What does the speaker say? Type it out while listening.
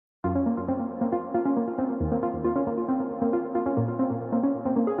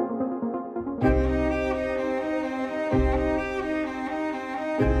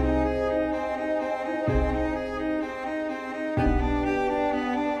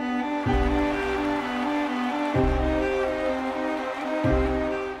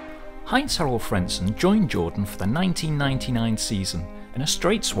Heinz-Harald Frentzen joined Jordan for the 1999 season in a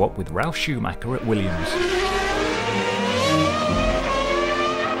straight swap with Ralf Schumacher at Williams.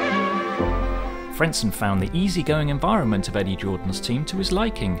 Frentzen found the easygoing environment of Eddie Jordan's team to his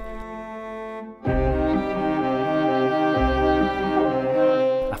liking.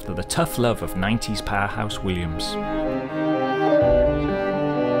 After the tough love of 90s powerhouse Williams.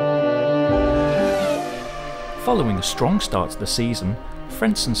 Following a strong start to the season,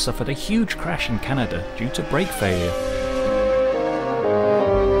 Frentzen suffered a huge crash in Canada due to brake failure.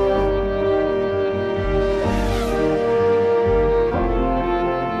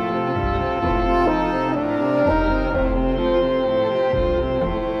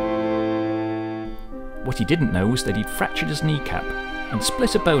 What he didn't know was that he'd fractured his kneecap and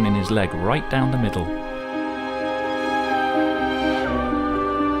split a bone in his leg right down the middle.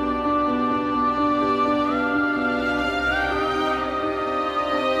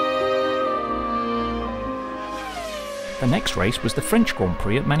 The next race was the French Grand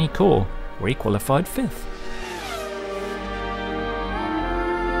Prix at Manicourt, where he qualified 5th.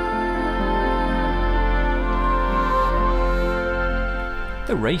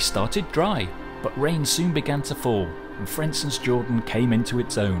 The race started dry, but rain soon began to fall, and Frentzen's Jordan came into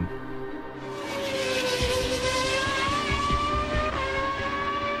its own.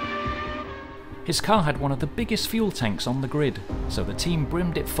 His car had one of the biggest fuel tanks on the grid, so the team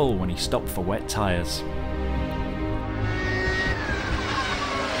brimmed it full when he stopped for wet tyres.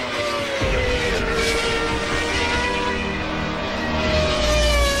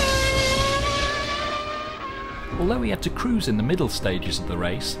 Although he had to cruise in the middle stages of the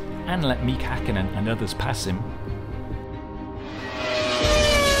race, and let Mick Hakkinen and others pass him,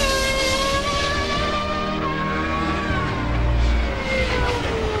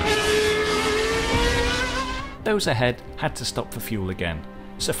 those ahead had to stop for fuel again,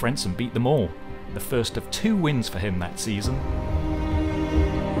 so Frentzen beat them all, the first of 2 wins for him that season.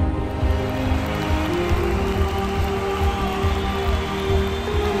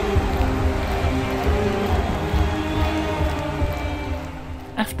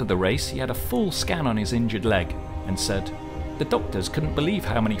 After the race, he had a full scan on his injured leg and said, "The doctors couldn't believe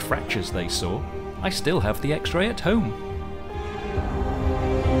how many fractures they saw. I still have the X-ray at home."